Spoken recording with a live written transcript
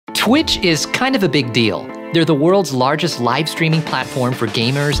Twitch is kind of a big deal. They're the world's largest live streaming platform for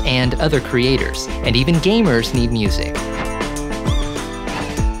gamers and other creators, and even gamers need music.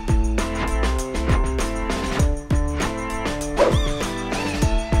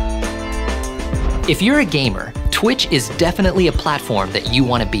 If you're a gamer, Twitch is definitely a platform that you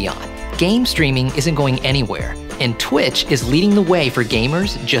want to be on. Game streaming isn't going anywhere, and Twitch is leading the way for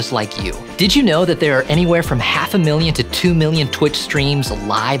gamers just like you. Did you know that there are anywhere from 500,000 to 2 million Twitch streams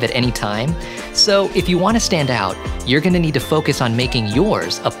live at any time? So if you want to stand out, you're going to need to focus on making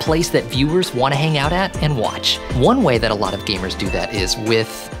yours a place that viewers want to hang out at and watch. One way that a lot of gamers do that is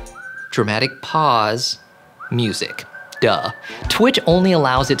with, dramatic pause, music. Duh. Twitch only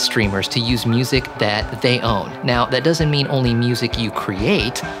allows its streamers to use music that they own. Now, that doesn't mean only music you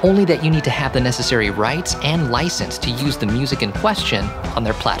create, only that you need to have the necessary rights and license to use the music in question on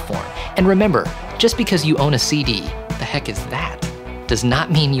their platform. And remember, just because you own a CD, the heck is that, does not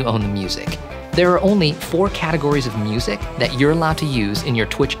mean you own the music. There are only 4 categories of music that you're allowed to use in your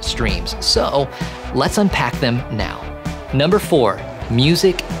Twitch streams, so let's unpack them now. Number 4,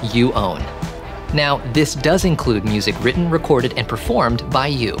 music you own. Now, this does include music written, recorded, and performed by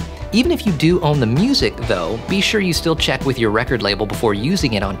you. Even if you do own the music, though, be sure you still check with your record label before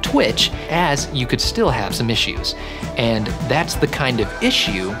using it on Twitch, as you could still have some issues. And that's the kind of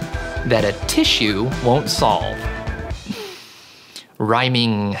issue that a tissue won't solve.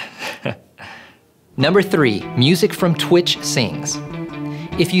 Rhyming. Number 3, music from Twitch Sings.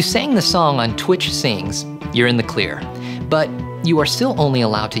 If you sang the song on Twitch Sings, you're in the clear. But you are still only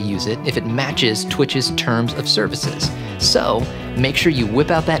allowed to use it if it matches Twitch's terms of services. So make sure you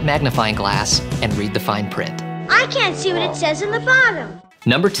whip out that magnifying glass and read the fine print. I can't see what it says in the bottom.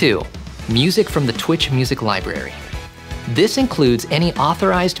 Number 2, music from the Twitch Music Library. This includes any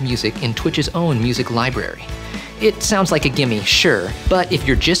authorized music in Twitch's own music library. It sounds like a gimme, sure, but if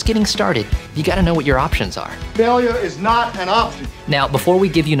you're just getting started, you gotta know what your options are. Failure is not an option. Now, before we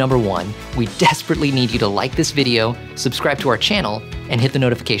give you number 1, we desperately need you to like this video, subscribe to our channel, and hit the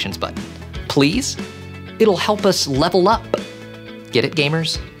notifications button. Please? It'll help us level up. Get it,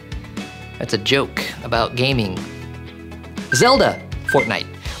 gamers? That's a joke about gaming. Zelda, Fortnite.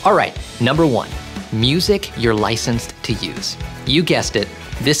 All right, number 1, music you're licensed to use. You guessed it.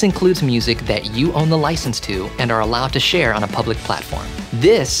 This includes music that you own the license to and are allowed to share on a public platform.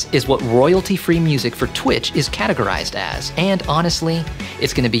 This is what royalty-free music for Twitch is categorized as, and honestly,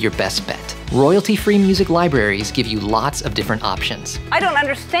 it's gonna be your best bet. Royalty-free music libraries give you lots of different options. I don't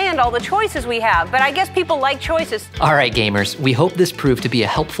understand all the choices we have, but I guess people like choices. All right, gamers, we hope this proved to be a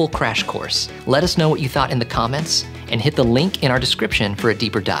helpful crash course. Let us know what you thought in the comments, and hit the link in our description for a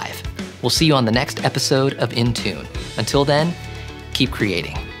deeper dive. We'll see you on the next episode of In Tune. Until then, keep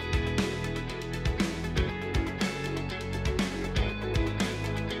creating.